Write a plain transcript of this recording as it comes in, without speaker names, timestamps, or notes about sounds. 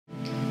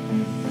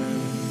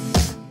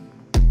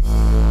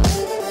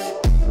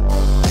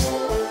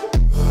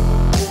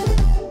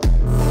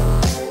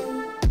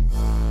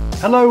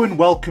Hello and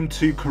welcome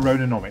to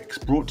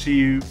CoronaNomics, brought to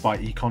you by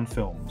Econ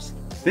Films.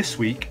 This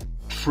week,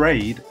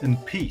 trade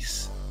and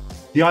peace.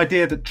 The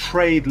idea that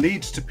trade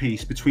leads to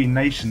peace between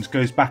nations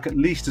goes back at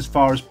least as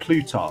far as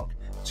Plutarch,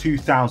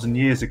 2,000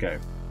 years ago.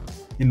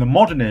 In the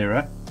modern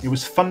era, it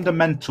was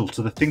fundamental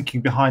to the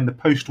thinking behind the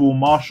post-war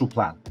Marshall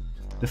Plan,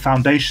 the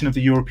foundation of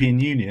the European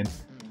Union,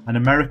 and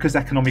America's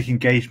economic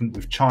engagement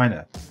with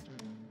China.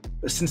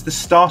 But since the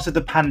start of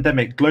the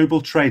pandemic,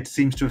 global trade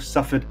seems to have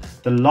suffered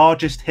the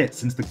largest hit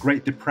since the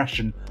Great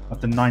Depression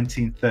of the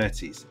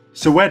 1930s.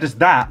 So where does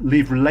that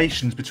leave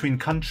relations between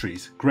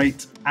countries,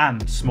 great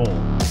and small?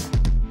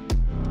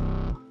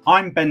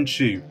 I'm Ben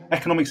Chu,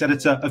 economics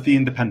editor of The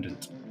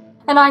Independent.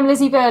 And I'm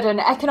LIzzy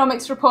Burden,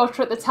 economics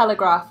reporter at The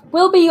Telegraph.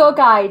 We'll be your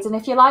guides, and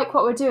if you like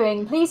what we're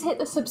doing, please hit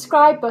the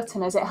subscribe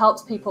button as it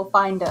helps people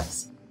find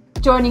us.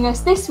 Joining us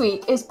this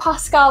week is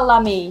Pascal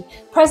Lamy,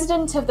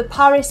 president of the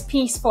Paris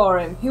Peace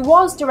Forum, who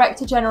was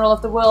Director General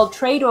of the World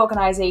Trade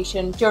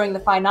Organization during the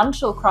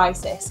financial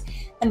crisis,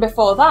 and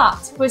before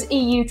that was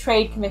EU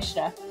Trade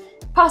Commissioner.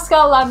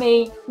 Pascal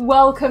Lamy,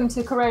 welcome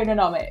to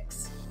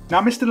CoronaNomics.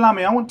 Now, Mr.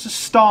 Lamy, I want to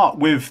start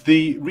with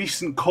the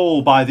recent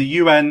call by the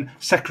UN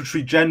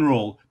Secretary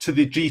General to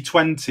the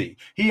G20.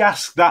 He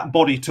asked that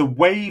body to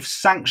waive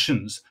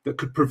sanctions that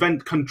could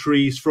prevent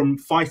countries from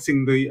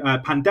fighting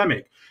the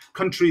pandemic.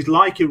 Countries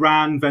like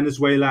Iran,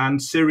 Venezuela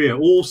and Syria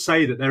all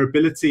say that their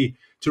ability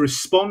to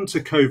respond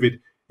to COVID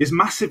is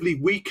massively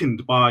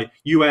weakened by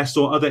US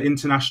or other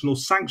international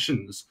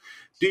sanctions.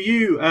 Do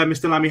you,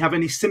 Mr. Lamy, have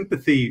any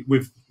sympathy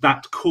with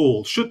that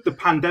call? Should the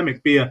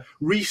pandemic be a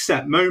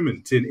reset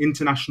moment in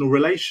international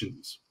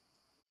relations?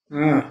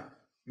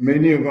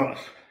 Many of us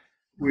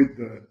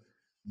would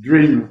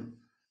dream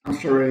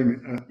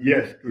answering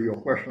yes to your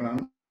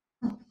question.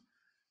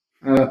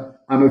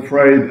 I'm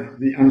afraid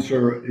the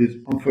answer is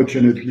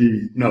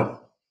unfortunately no.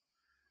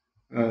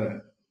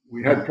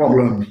 We had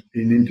problems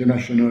in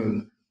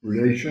international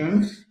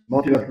relations.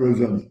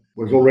 Multilateralism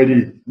was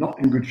already not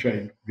in good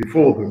shape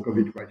before the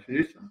COVID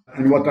crisis.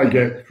 And what I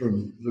get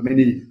from the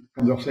many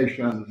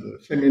conversations,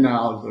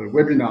 seminars,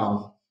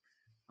 webinars,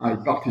 I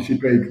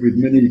participate with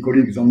many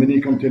colleagues on many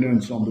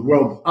continents on the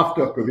world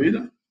after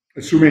COVID,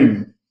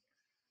 assuming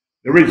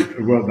there is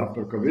a world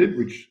after COVID,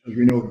 which, as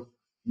we know,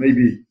 may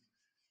be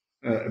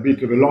a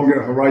bit of a longer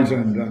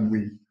horizon than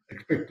we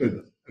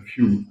expected a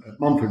few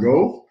months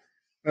ago.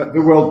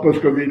 The world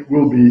post-COVID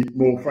will be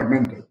more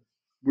fragmented,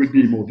 will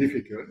be more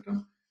difficult.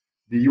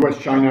 The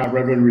US-China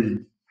rivalry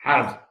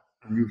has,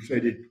 and you've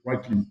said it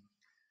rightly,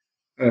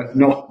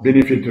 not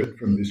benefited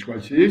from this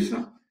crisis.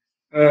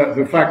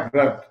 The fact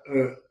that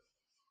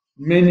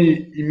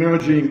many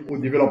emerging or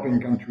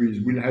developing countries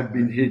will have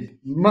been hit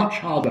much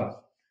harder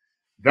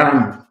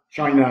than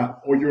China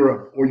or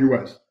Europe or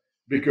US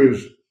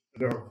because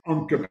their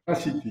own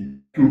capacity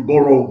to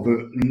borrow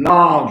the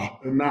large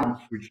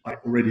amounts, which I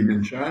already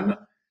mentioned,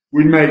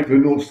 will make the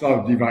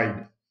North-South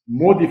divide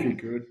more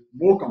difficult,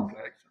 more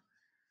complex.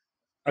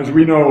 As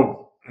we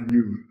know, and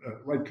you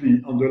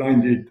rightly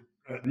underlined it,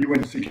 the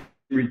UN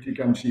Security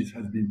Council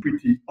has been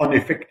pretty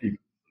ineffective.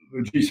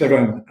 The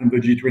G7 and the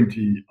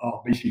G20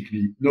 are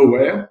basically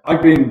nowhere.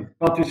 I've been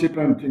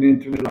participant in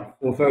international life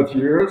for 30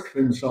 years,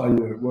 since I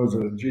was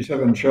a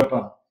G7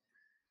 Sherpa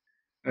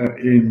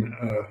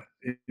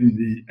in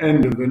the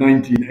end of the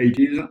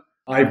 1980s.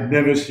 I've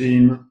never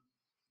seen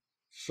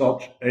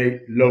such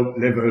a low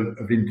level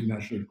of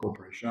international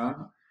cooperation.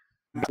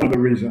 That's one of the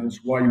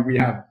reasons why we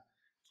have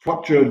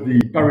structured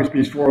the Paris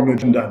Peace Forum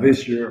agenda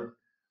this year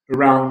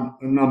around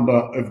a number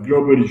of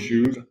global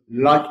issues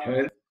like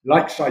health,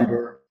 like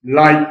cyber,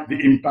 like the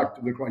impact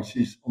of the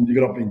crisis on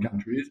developing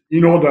countries,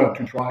 in order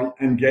to try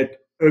and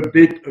get a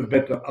bit of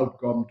better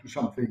outcome to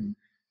something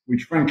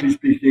which, frankly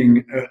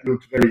speaking,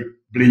 looks very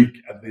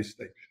bleak at this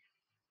stage.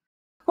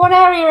 One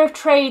area of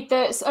trade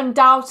that's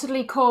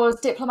undoubtedly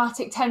caused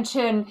diplomatic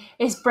tension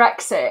is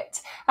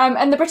Brexit.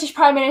 And the British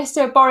Prime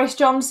Minister Boris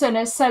Johnson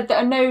has said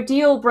that a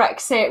no-deal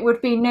Brexit would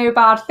be no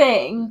bad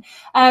thing,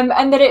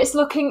 and that it's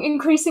looking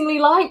increasingly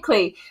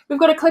likely. We've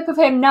got a clip of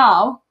him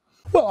now.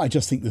 Well, I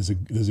just think there's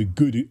a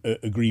good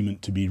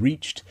agreement to be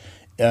reached,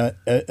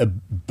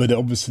 but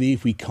obviously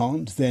if we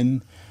can't,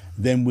 then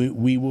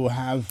we will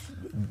have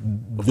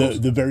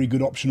the very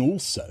good option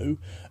also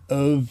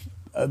of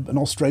an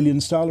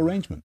Australian-style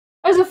arrangement.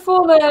 As a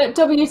former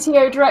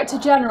WTO Director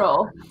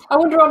General, I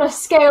wonder, on a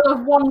scale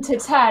of 1 to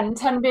 10,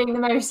 10 being the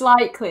most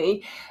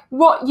likely,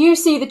 what you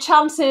see the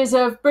chances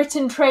of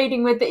Britain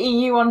trading with the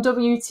EU on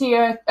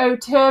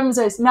WTO terms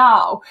as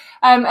now,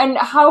 and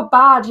how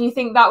bad do you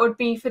think that would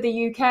be for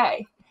the UK?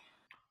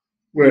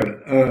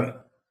 Well,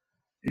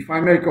 if I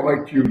may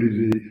correct you,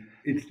 LIzzy,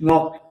 it's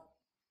not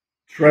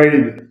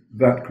trade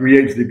that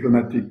creates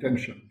diplomatic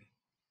tension.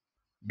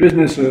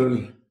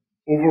 Businesses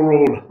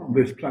overall on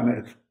this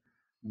planet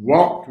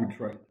want to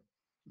trade.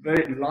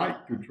 They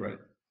like to trade.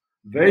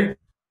 They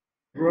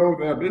grow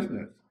their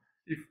business.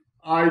 If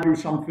I do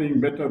something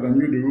better than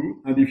you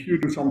do, and if you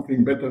do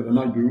something better than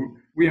I do,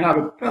 we have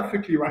a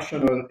perfectly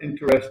rational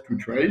interest to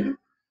trade.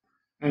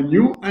 and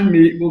you and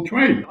me will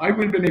trade. I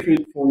will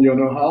benefit from your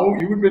know-how,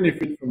 you will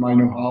benefit from my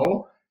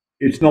know-how.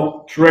 It's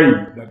not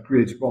trade that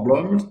creates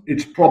problems,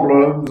 it's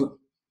problems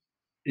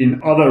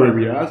in other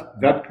areas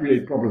that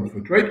create problems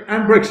for trade,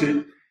 and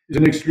Brexit is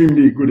an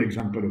extremely good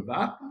example of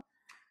that.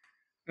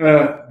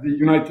 The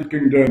United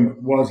Kingdom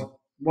was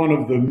one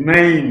of the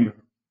main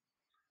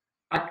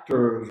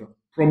actors,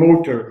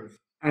 promoters,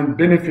 and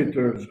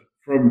benefiters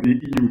from the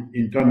EU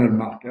internal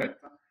market,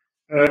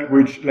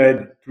 which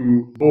led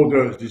to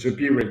borders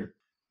disappearing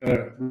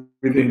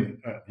within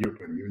the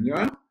European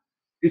Union.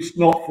 It's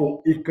not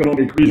for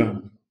economic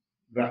reasons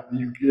that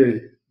the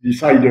UK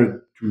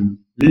decided to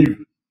leave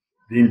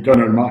the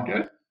internal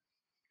market.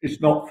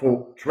 It's not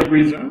for trade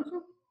reasons.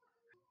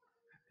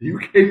 The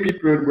UK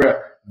people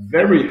were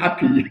very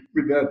happy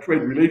with their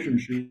trade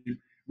relationship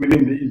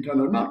within the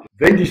internal market.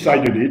 They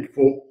decided it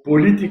for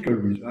political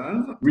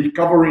reasons.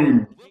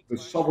 Recovering the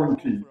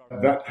sovereignty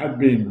that had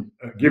been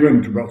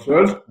given to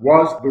Brussels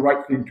was the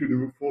right thing to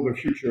do for the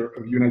future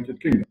of the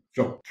United Kingdom.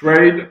 So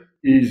trade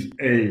is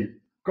a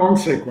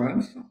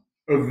consequence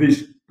of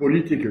this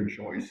political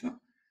choice,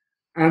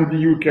 and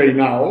the UK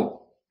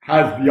now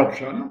has the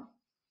option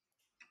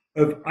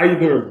of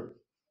either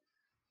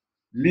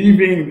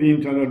leaving the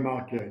internal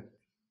market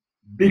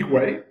big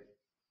way,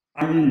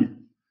 i.e.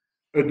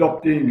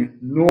 adopting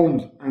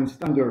norms and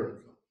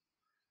standards,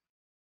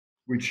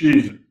 which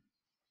is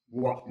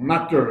what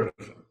matters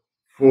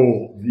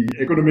for the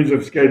economies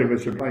of scale of a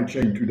supply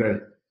chain today,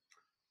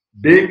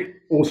 big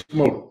or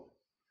small.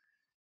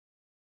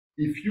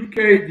 If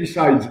UK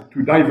decides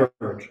to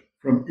diverge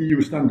from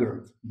EU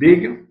standards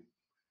big,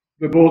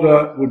 the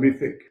border will be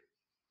thick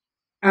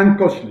and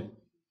costly.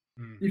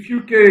 If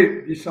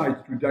UK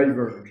decides to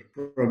diverge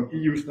from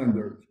EU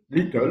standards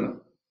little,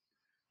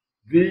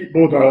 the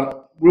border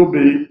will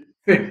be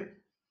thin.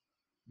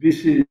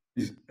 This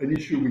is an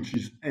issue which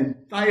is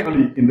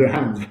entirely in the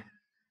hands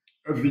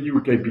of the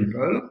UK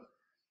people.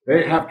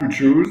 They have to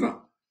choose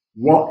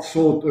what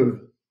sort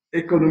of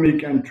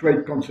economic and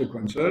trade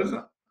consequences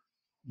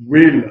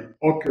will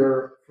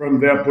occur from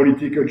their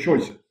political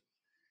choices.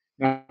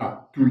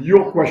 Now, to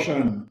your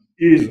question,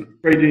 is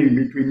trading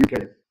between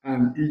UK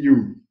and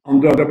EU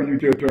under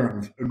WTO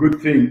terms a good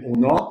thing or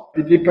not?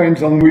 It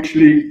depends on which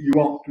league you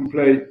want to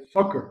play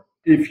soccer.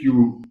 If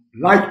you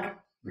like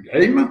the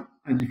game,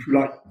 and if you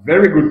like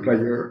very good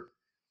player,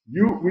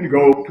 you will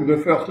go to the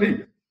first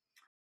league.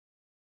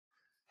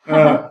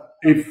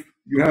 If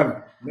you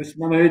have less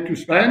money to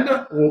spend,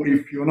 or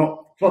if you're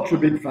not such a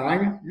big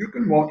fan, you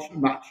can watch a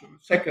match of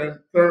second,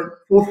 third,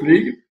 fourth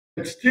league.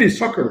 It's still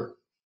soccer.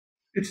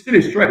 It's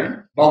still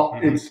trade, but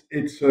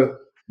it's a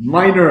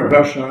minor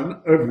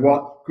version of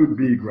what could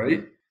be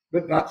great.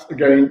 But that's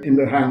again in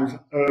the hands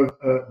of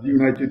the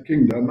United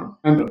Kingdom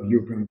and the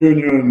European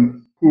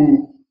Union,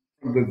 who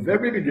from the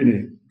very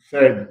beginning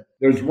said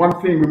there's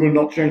one thing we will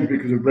not change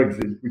because of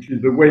Brexit, which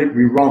is the way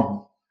we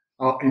run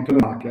our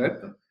internal market.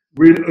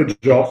 We'll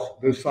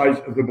adjust the size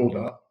of the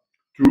border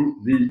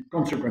to the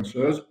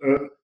consequences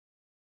of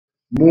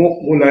more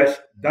or less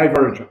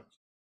divergence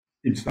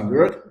in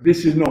standards.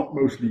 This is not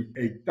mostly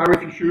a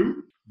tariff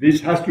issue.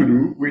 This has to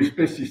do with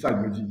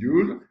pesticide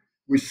residues,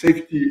 with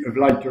safety of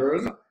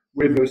lighters,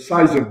 with the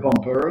size of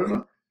bumpers,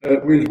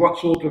 with what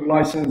sort of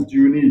license do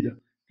you need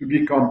to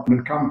become an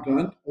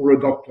accountant or a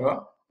doctor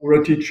or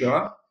a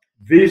teacher.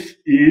 This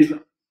is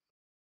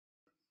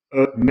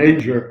a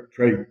major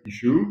trade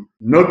issue,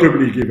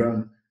 notably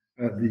given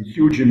the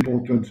huge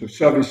importance of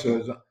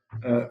services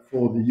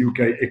for the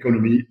UK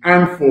economy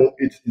and for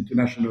its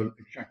international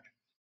exchange.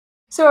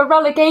 So a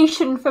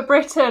relegation for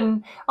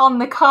Britain on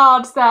the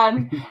cards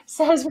then,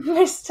 says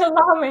Mr.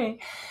 Lamy.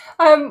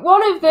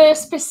 One of the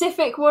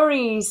specific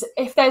worries,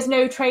 if there's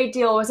no trade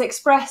deal, was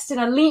expressed in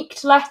a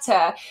leaked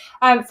letter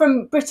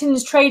from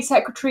Britain's Trade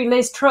Secretary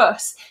Liz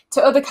Truss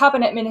to other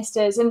cabinet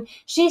ministers. And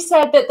she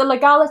said that the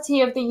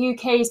legality of the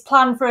UK's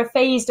plan for a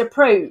phased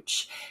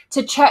approach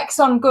to checks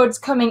on goods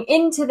coming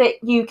into the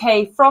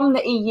UK from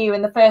the EU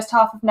in the first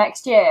half of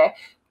next year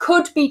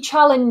could be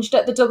challenged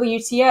at the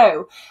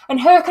WTO.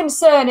 And her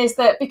concern is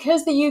that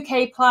because the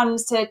UK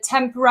plans to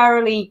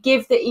temporarily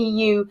give the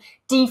EU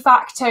de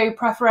facto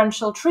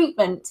preferential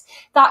treatment,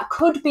 that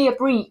could be a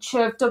breach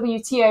of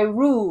WTO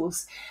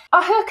rules.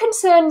 Are her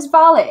concerns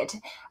valid?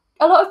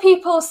 A lot of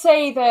people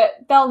say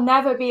that there'll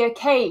never be a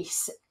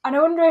case, and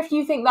I wonder if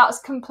you think that's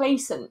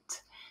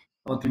complacent.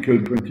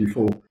 Article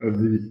 24 of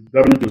the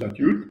WTO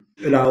statute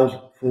allows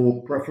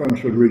for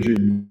preferential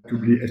regime to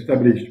be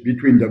established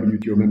between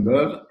WTO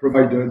members,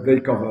 provided they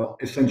cover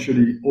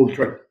essentially all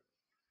trade.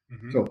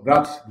 So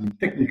that's the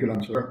technical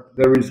answer.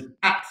 There is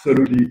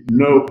absolutely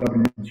no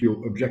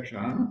WTO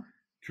objection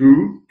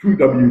to two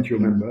WTO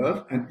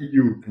members, and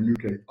EU and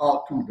UK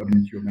are two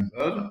WTO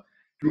members,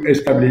 to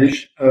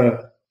establish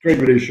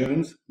trade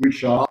relations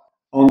which are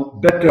on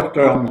better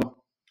terms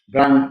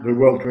than the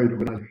World Trade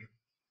Organization.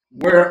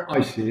 Where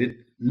I sit,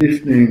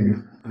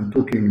 listening and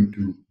talking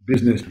to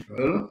business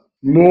people,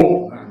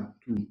 more than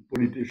to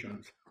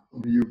politicians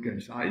on the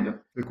UK side,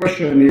 the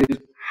question is,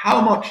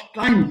 how much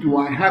time do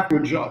I have to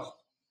adjust?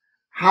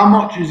 how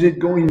much is it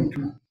going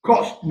to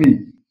cost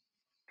me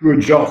to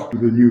adjust to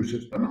the new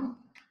system?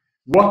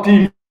 What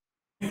if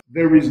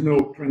there is no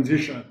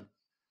transition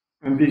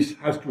and this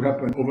has to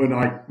happen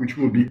overnight, which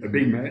will be a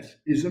big mess,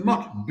 is a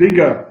much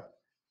bigger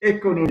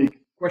economic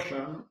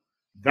question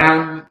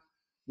than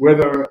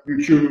whether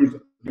you choose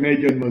the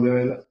Canadian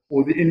model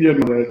or the Indian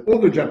model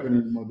or the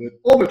Japanese model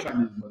or the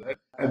Chinese model.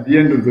 At the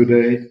end of the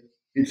day,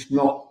 it's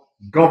not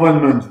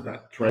governments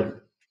that trade,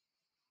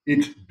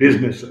 it's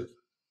businesses.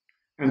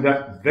 And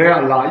that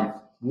their life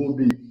will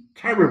be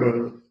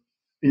terrible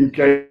in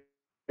case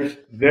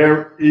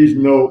there is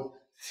no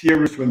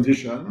serious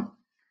transition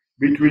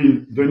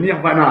between the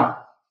nirvana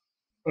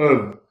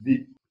of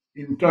the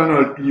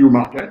internal EU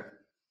market,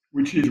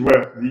 which is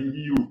where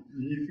the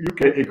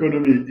UK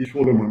economy is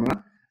for the moment,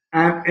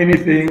 and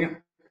anything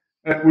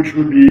which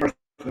would be worse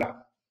than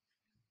that.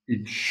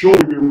 It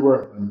should be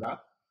worse than that,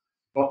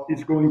 but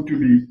it's going to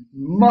be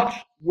much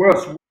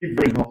worse if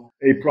there is not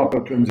a proper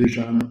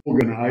transition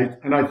organized.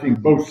 And I think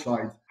both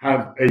sides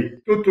have a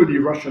totally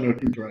rational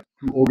interest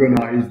to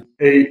organize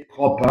a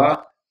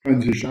proper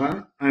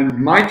transition. And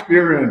my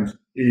experience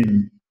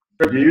in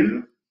trade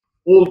deals,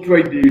 all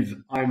trade deals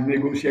I've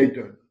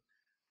negotiated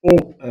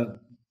or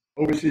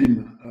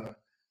overseen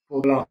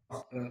for the last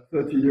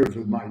 30 years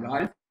of my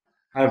life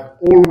have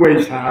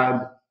always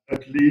had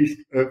at least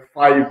a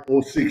 5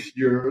 or 6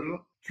 year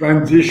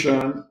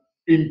transition,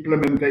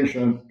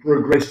 implementation,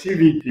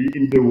 progressivity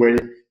in the way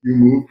you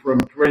move from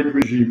trade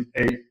regime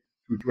A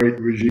to trade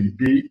regime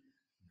B.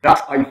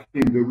 That's, I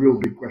think, the real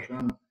big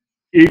question.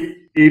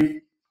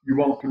 If you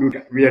want to look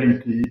at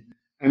reality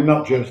and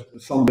not just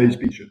Sunday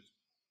speeches.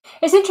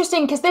 It's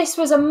interesting because this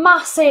was a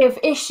massive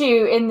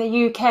issue in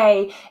the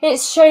UK.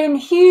 It's shown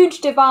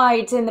huge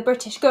divides in the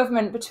British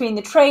government between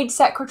the Trade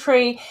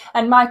Secretary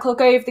and Michael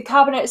Gove, the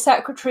Cabinet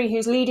Secretary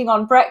who's leading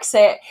on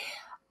Brexit.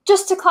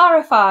 Just to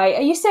clarify,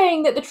 are you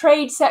saying that the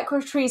Trade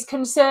Secretary's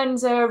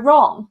concerns are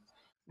wrong?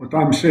 What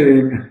I'm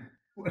saying,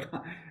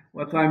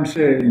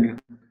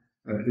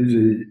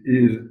 Lizzy,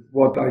 is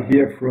what I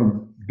hear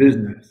from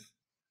business.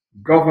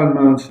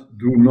 Governments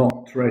do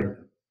not trade.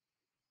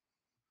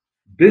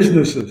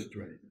 Businesses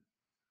trade.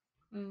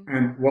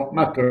 And what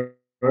matters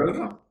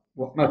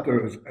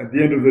at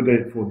the end of the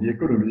day for the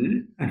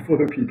economy and for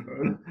the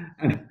people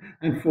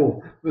and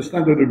for the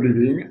standard of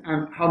living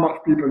and how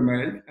much people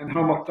make and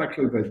how much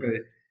taxes they pay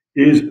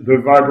is the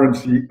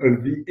vibrancy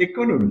of the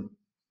economy.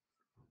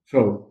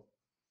 So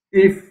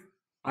if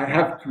I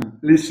have to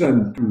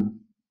listen to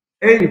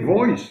a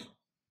voice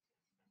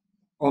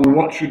on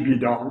what should be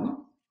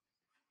done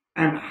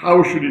and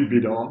how should it be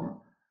done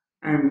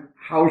and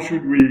how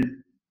should we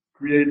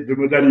create the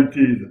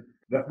modalities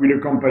that will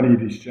accompany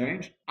this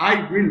change,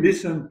 I will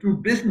listen to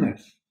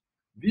business.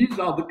 These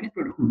are the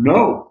people who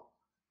know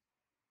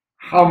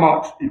how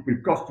much it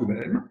will cost to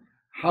them,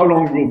 how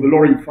long will the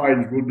lorry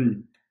files will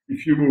be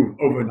if you move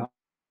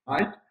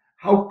overnight,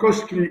 how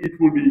costly it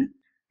will be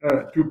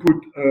to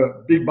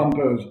put big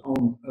bumpers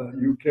on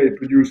UK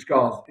produced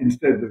cars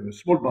instead of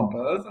small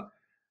bumpers,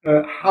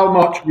 how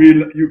much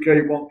will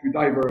UK want to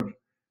diverge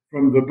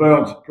from the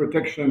Birds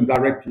Protection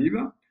Directive,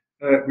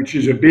 which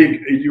is a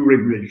big EU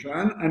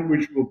regulation and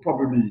which will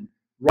probably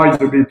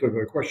raise a bit of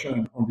a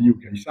question on the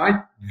UK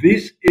side.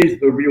 This is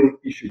the real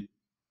issue.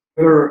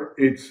 Whether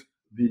it's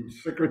the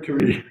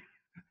Secretary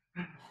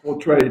for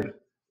Trade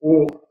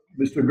or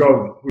Mr.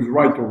 Gove who's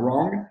right or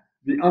wrong,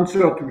 the answer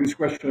to this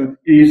question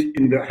is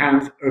in the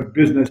hands of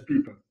business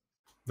people.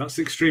 That's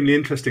extremely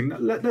interesting.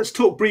 Let's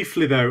talk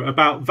briefly, though,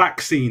 about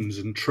vaccines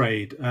and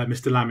trade,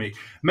 Mr. Lamy.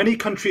 Many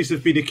countries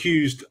have been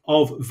accused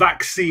of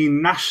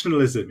vaccine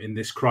nationalism in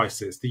this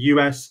crisis. The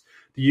US,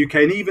 the UK,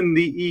 and even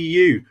the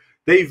EU.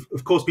 They've,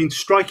 of course, been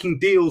striking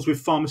deals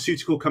with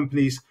pharmaceutical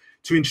companies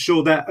to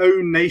ensure their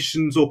own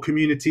nations or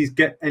communities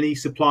get any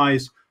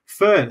supplies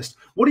first.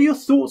 What are your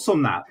thoughts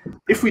on that?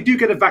 If we do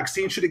get a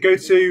vaccine, should it go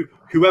to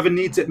whoever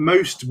needs it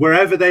most,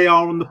 wherever they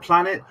are on the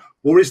planet?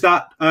 Or is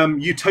that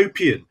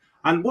utopian?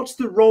 And what's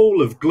the role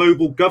of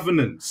global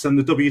governance and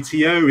the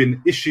WTO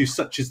in issues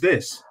such as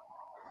this?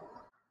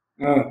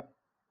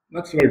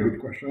 That's a very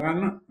good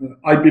question.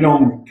 I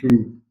belong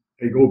to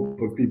a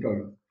group of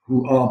people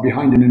who are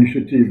behind an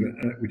initiative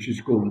which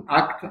is called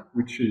ACT,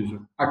 which is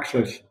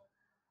Access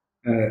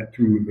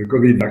to the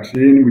COVID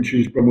vaccine, which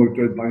is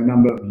promoted by a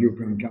number of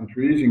European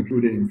countries,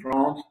 including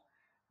France,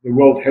 the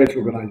World Health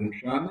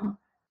Organization.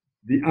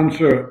 The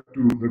answer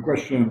to the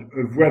question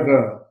of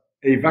whether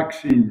a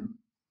vaccine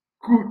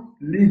could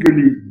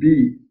legally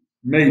be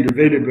made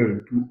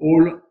available to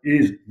all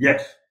is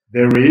yes.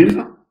 There is,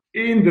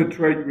 in the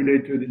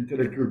trade-related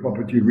intellectual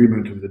property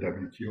agreement of the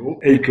WTO,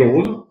 a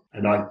clause,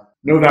 and I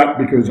know that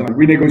because I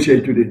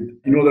renegotiated it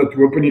in order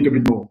to open it a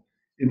bit more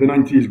in the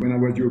 90s when I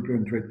was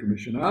European Trade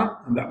Commissioner,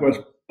 and that was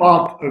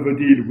part of a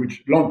deal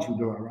which launched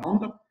the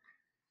around.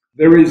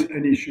 There is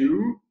an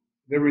issue,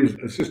 there is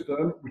a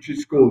system which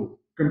is called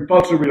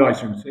compulsory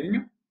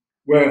licensing,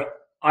 where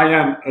I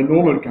am a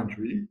normal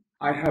country,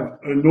 I have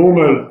a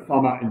normal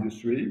pharma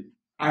industry,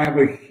 I have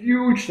a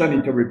huge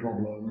sanitary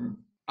problem,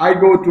 I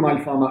go to my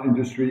pharma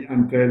industry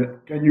and tell,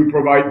 can you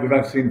provide the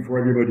vaccine for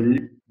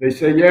everybody? They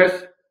say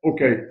yes.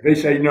 Okay. They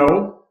say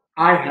no.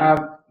 I have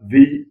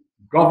the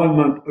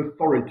government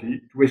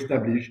authority to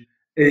establish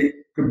a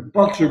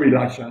compulsory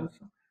license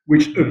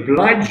which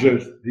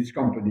obliges this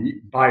company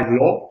by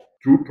law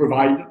to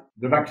provide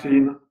the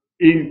vaccine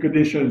in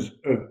conditions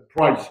of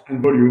price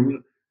and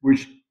volume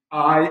which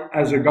I,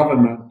 as a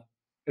government,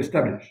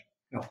 establish.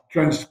 Now,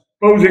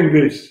 transposing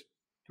this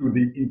to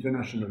the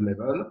international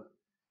level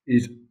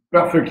is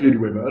perfectly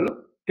doable.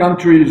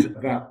 Countries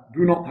that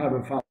do not have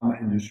a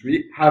pharma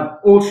industry have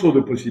also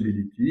the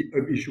possibility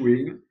of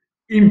issuing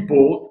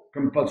import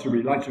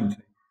compulsory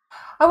licensing.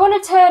 I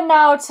want to turn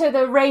now to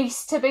the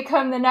race to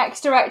become the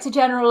next Director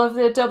General of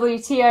the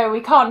WTO.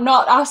 We can't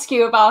not ask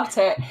you about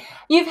it.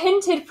 You've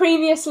hinted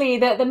previously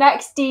that the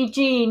next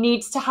DG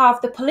needs to have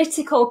the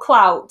political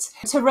clout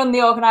to run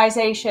the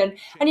organisation.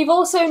 And you've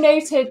also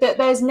noted that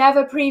there's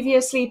never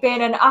previously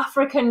been an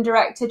African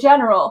Director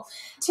General.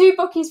 Two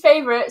bookies'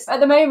 favourites at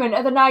the moment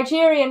are the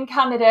Nigerian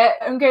candidate,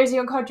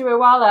 Ngozi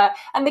Okonjo-Iweala,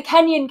 and the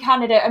Kenyan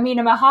candidate,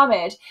 Amina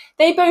Mohammed.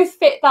 They both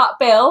fit that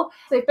bill.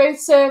 They've both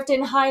served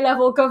in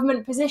high-level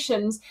government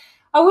positions.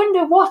 I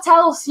wonder what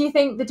else you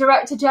think the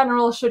Director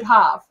General should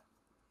have?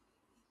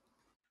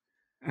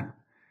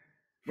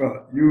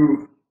 Well,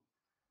 you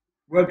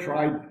well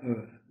tried,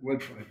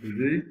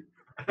 LIzzy.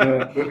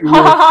 But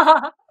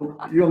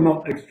you'll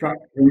not extract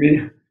from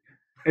me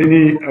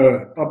any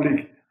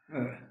public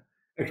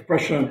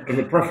expression of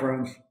a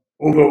preference,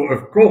 although,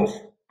 of course,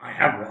 I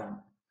have one,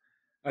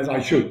 as I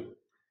should.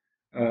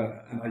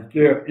 And I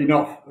care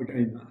enough,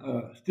 again,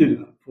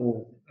 still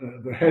for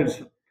the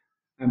health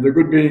and the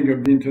good being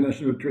of the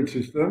international trade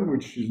system,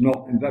 which is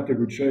not in that a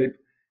good shape,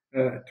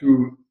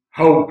 to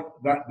hope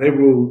that they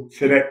will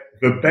select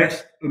the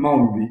best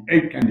among the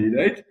 8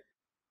 candidates,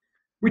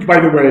 which,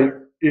 by the way,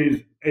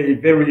 is a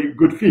very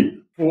good fit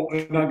for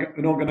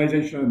an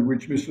organization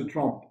which Mr.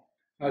 Trump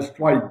has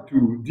tried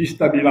to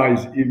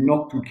destabilize, if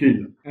not to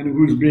kill, and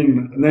who's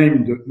been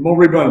named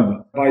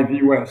moribund by the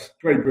US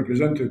trade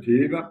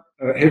representative.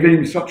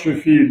 Having such a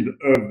field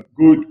of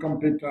good,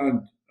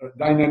 competent,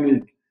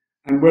 dynamic,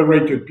 and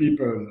well-rated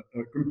people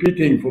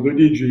competing for the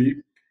DG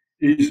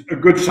is a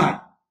good sign.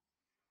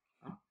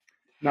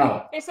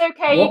 Now, it's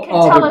okay, you can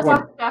tell us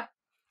after.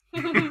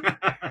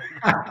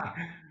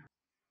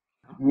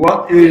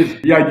 What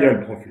is the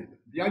ideal profile?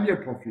 The ideal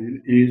profile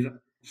is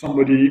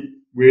somebody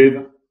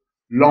with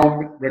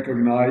long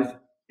recognized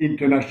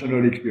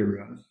international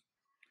experience,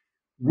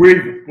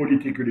 with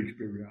political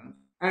experience,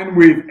 and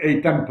with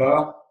a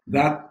temper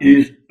that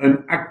is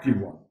an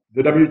active one.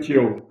 The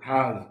WTO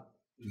has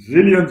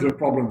zillions of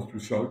problems to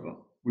solve,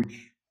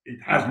 which it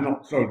has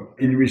not solved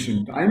in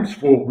recent times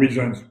for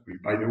reasons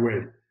which, by the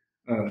way,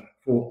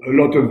 for a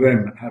lot of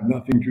them have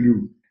nothing to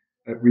do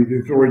with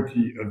the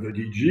authority of the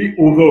DG,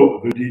 although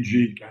the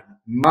DG can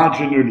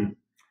marginally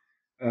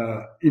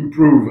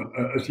improve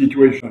a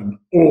situation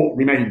or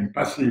remain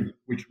passive,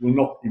 which will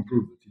not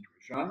improve the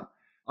situation.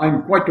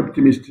 I'm quite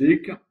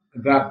optimistic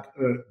that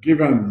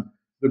given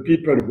the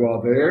people who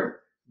are there,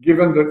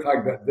 given the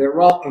fact that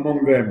there are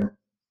among them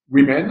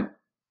women,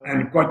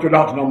 and quite a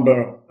large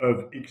number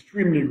of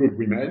extremely good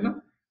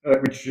women,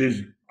 which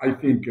is, I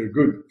think, a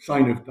good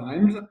sign of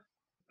times.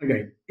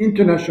 Again,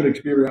 international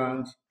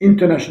experience,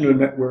 international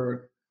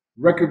network,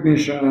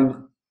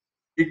 recognition,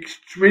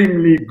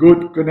 extremely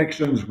good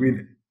connections with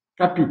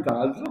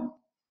capitals,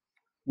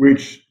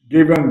 which,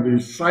 given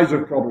the size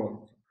of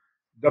problems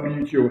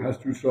WTO has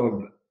to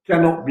solve,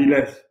 cannot be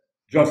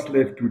just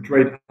left to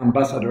trade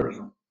ambassadors.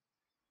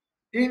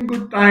 In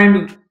good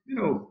times,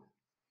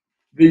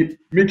 the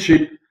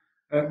midship,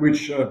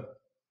 which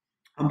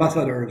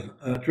ambassadors,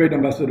 trade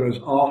ambassadors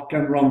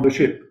can run the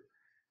ship.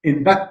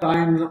 In bad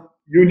times,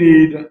 you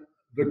need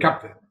the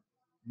captain.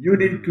 You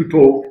need to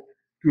talk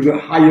to the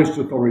highest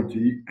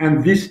authority,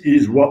 and this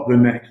is what the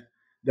next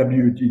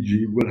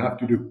WTG will have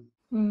to do.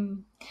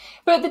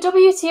 But the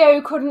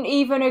WTO couldn't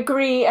even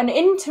agree an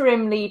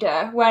interim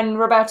leader when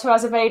Roberto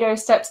Azevedo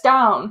steps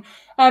down.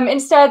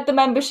 Instead, the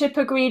membership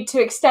agreed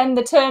to extend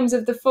the terms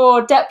of the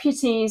 4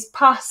 deputies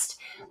past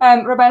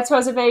Roberto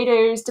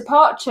Azevedo's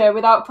departure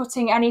without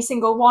putting any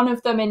single one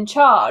of them in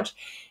charge.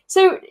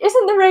 So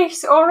isn't the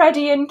race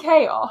already in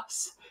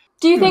chaos?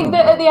 Do you think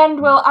that at the end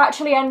we'll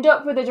actually end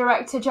up with a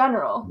Director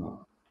General?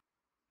 No.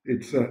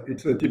 It's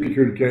a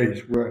typical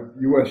case where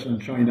US and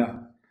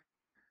China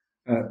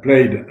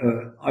played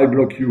I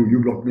block you, you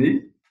block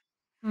me.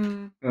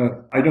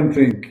 I don't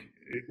think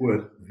it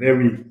was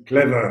very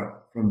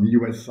clever from the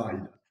US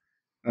side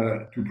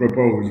to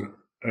propose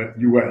a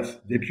US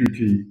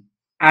deputy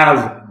as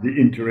the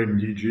interim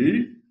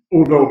DG,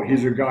 although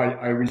he's a guy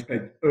I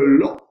respect a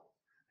lot,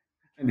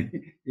 and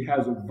he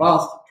has a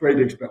vast trade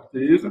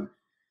expertise.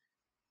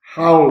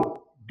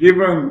 How,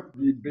 given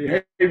the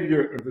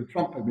behavior of the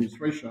Trump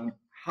administration,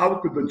 how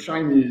could the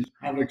Chinese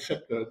have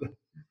accepted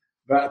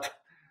that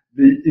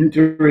the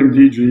interim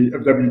DG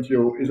of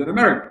WTO is an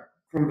American?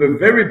 From the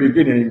very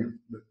beginning,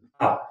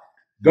 now,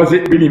 does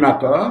it really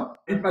matter?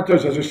 It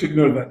matters as a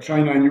signal that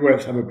China and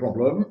US have a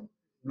problem.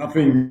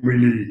 nothing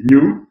really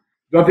new.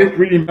 Does it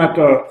really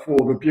matter for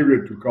the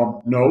period to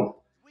come?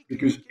 No,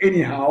 because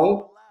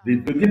anyhow, the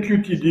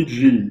deputy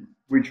DG,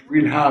 which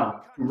will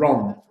have to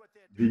run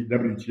the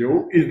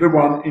WTO, is the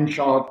one in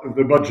charge of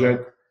the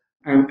budget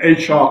and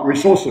HR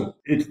resources.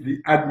 It's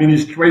the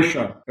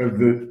administration of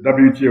the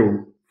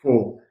WTO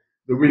for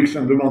the weeks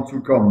and the months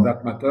to come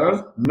that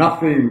matters.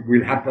 Nothing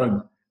will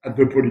happen at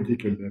the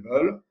political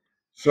level.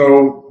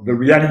 So the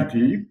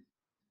reality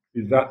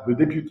is that the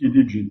deputy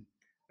DG,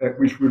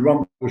 which will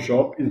run the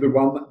shop, is the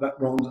one that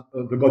runs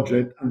the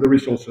budget and the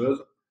resources.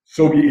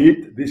 So be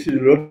it. This is a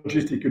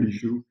logistical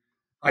issue.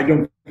 I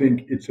don't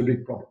think it's a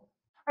big problem.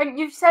 And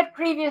you've said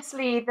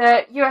previously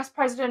that US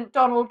President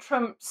Donald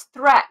Trump's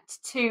threat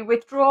to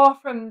withdraw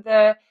from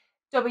the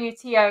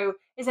WTO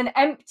is an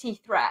empty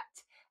threat.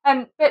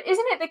 But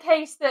isn't it the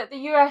case that the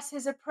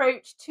US's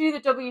approach to the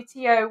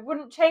WTO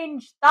wouldn't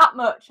change that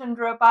much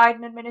under a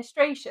Biden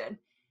administration?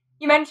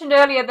 You mentioned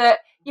earlier that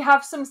you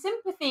have some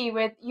sympathy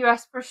with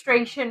US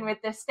frustration with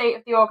the state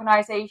of the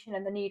organization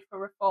and the need for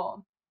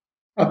reform.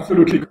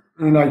 Absolutely.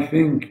 And I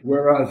think,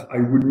 whereas I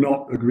would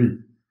not agree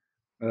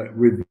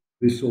with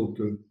this sort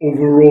of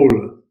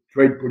overall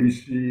trade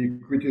policy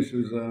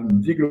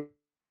criticism,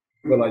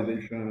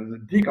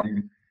 deglobalization,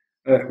 decoupling,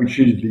 which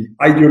is the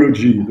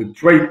ideology, the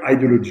trade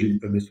ideology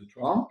of Mr.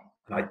 Trump,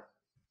 and I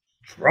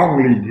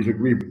strongly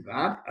disagree with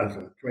that as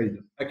a trade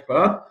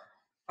expert.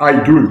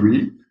 I do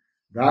agree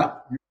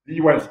that the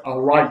US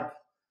are right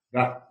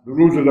that the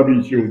rules of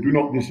WTO do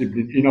not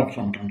discipline enough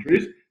some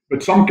countries,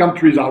 but some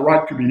countries are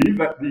right to believe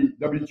that the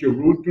WTO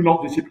rules do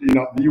not discipline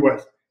enough the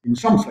US in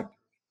some sectors.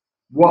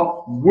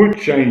 What would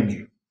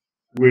change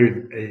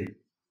with a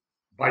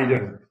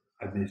Biden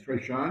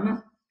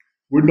administration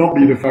would not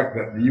be the fact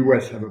that the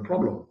US have a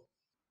problem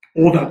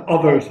or that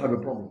others have a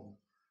problem.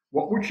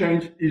 What would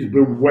change is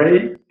the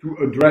way to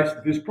address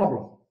this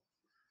problem.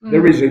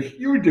 There is a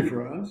huge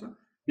difference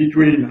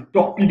between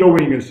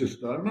torpedoing a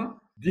system,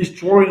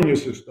 destroying a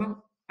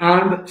system,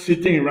 and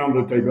sitting around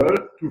the table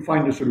to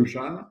find a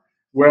solution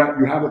where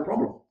you have a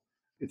problem.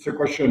 It's a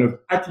question of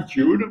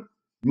attitude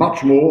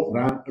much more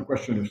than a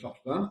question of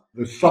substance.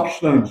 The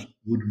substance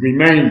would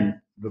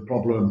remain the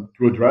problem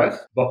to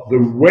address, but the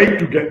way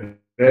to get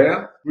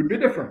there would be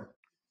different.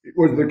 It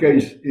was the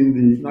case in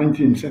the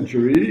 19th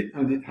century,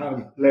 and it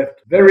has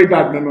left very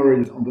bad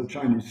memories on the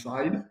Chinese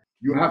side.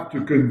 You have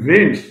to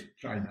convince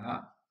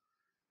China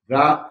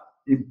that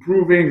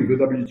improving the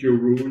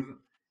WTO rules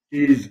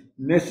is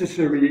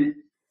necessary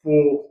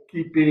for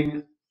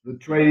keeping the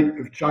trade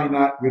of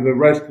China with the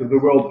rest of the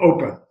world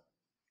open.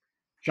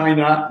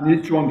 China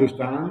needs to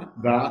understand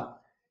that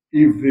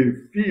if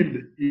the field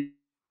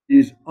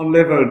is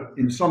unleveled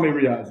in some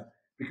areas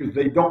because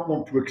they don't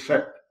want to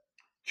accept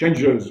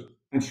changes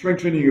and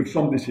strengthening of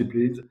some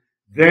disciplines,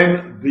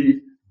 then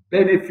the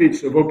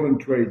benefits of open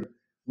trade,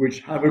 which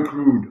have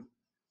accrued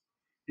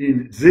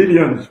in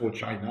zillions for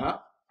China,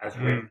 as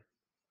well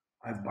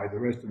as by the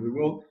rest of the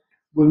world,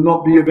 will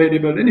not be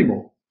available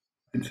anymore.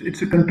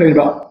 It's a campaign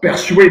about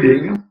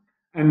persuading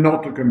and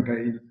not a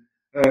campaign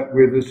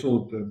with a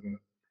sort of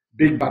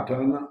big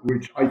button,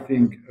 which I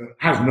think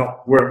has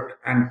not worked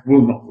and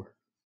will not work.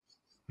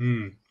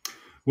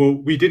 Well,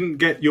 we didn't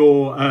get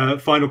your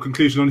final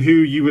conclusion on who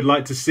you would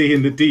like to see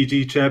in the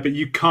DG chair, but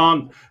you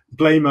can't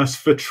blame us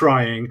for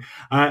trying.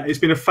 It's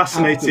been a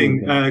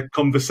fascinating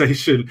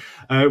conversation,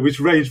 which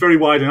ranged very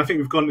wide, and I think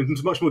we've gone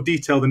into much more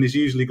detail than is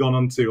usually gone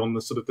on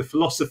the sort of the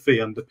philosophy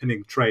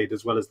underpinning trade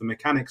as well as the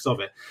mechanics of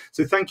it.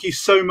 So thank you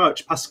so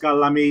much, Pascal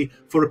Lamy,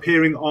 for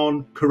appearing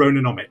on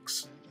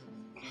CoronaNomics.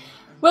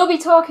 We'll be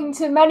talking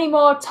to many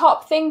more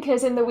top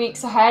thinkers in the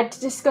weeks ahead to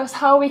discuss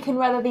how we can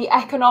weather the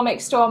economic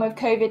storm of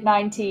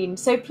COVID-19.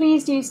 So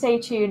please do stay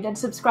tuned and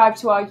subscribe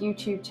to our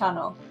YouTube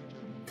channel.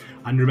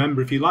 And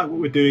remember, if you like what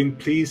we're doing,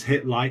 please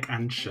hit like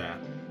and share.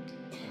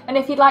 And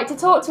if you'd like to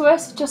talk to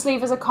us, just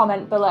leave us a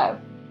comment below.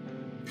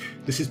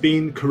 This has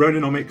been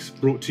CoronaNomics,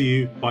 brought to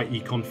you by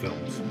Econ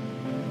Films.